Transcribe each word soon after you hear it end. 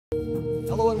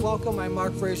Hello and welcome, I'm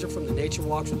Mark Fraser from the Nature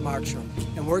Walks with Mark show,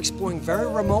 and we're exploring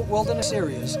very remote wilderness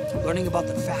areas, learning about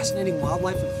the fascinating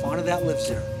wildlife and fauna that lives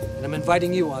there, and I'm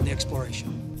inviting you on the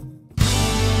exploration.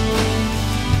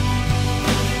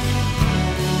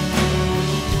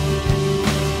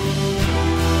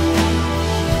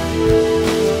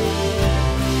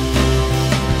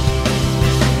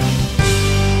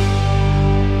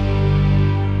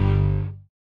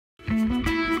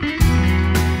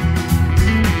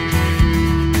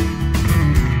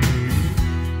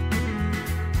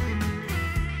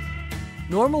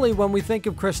 Normally, when we think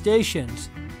of crustaceans,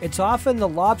 it's often the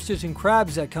lobsters and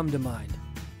crabs that come to mind.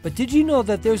 But did you know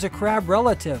that there's a crab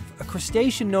relative, a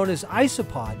crustacean known as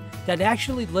Isopod, that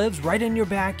actually lives right in your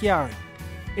backyard?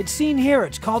 It's seen here,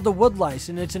 it's called the woodlice,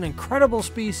 and it's an incredible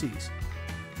species.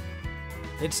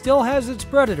 It still has its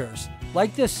predators,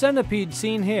 like this centipede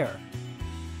seen here.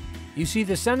 You see,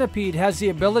 the centipede has the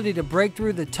ability to break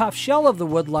through the tough shell of the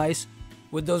woodlice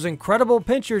with those incredible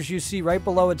pinchers you see right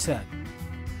below its head.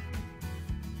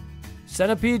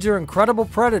 Centipedes are incredible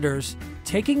predators,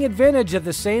 taking advantage of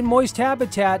the same moist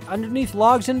habitat underneath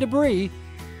logs and debris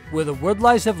where the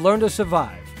woodlice have learned to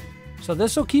survive. So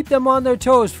this will keep them on their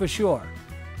toes for sure.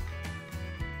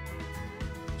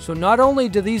 So not only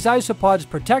do these isopods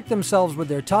protect themselves with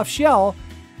their tough shell,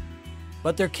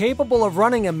 but they're capable of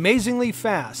running amazingly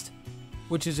fast,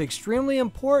 which is extremely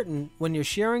important when you're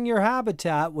sharing your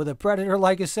habitat with a predator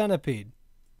like a centipede.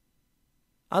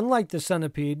 Unlike the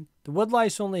centipede, the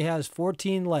woodlice only has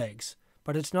 14 legs,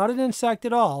 but it's not an insect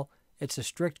at all, it's a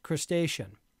strict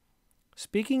crustacean.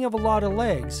 Speaking of a lot of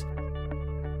legs,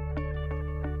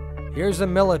 here's a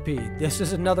millipede. This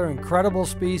is another incredible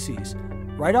species.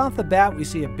 Right off the bat, we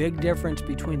see a big difference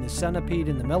between the centipede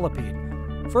and the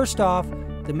millipede. First off,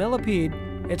 the millipede,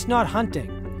 it's not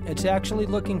hunting, it's actually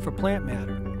looking for plant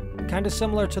matter, kind of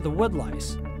similar to the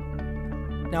woodlice.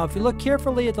 Now, if you look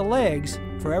carefully at the legs,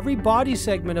 for every body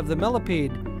segment of the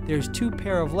millipede, there's 2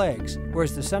 pair of legs,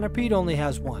 whereas the centipede only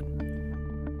has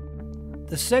 1.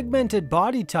 The segmented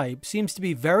body type seems to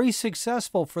be very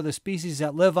successful for the species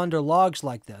that live under logs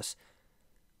like this.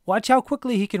 Watch how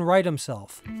quickly he can right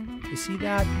himself. You see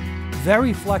that?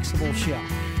 Very flexible shell.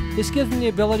 This gives him the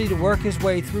ability to work his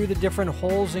way through the different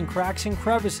holes and cracks and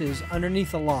crevices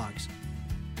underneath the logs.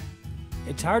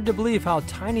 It's hard to believe how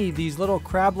tiny these little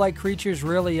crab-like creatures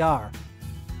really are.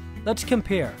 Let's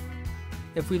compare.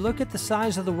 If we look at the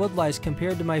size of the woodlice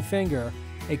compared to my finger,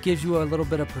 it gives you a little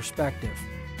bit of perspective.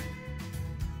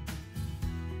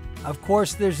 Of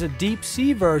course, there's a deep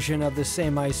sea version of the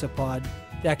same isopod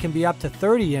that can be up to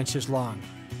 30 inches long.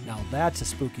 Now that's a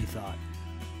spooky thought.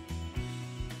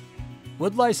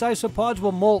 Woodlice isopods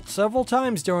will molt several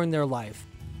times during their life,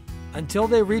 until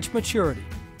they reach maturity.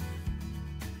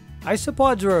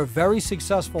 Isopods are a very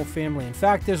successful family. In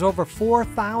fact, there's over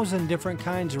 4,000 different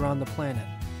kinds around the planet.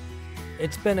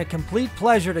 It's been a complete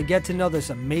pleasure to get to know this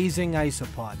amazing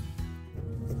isopod.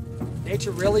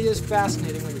 Nature really is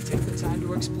fascinating when you take the time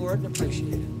to explore it and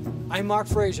appreciate it. I'm Mark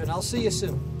Fraser, and I'll see you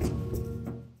soon.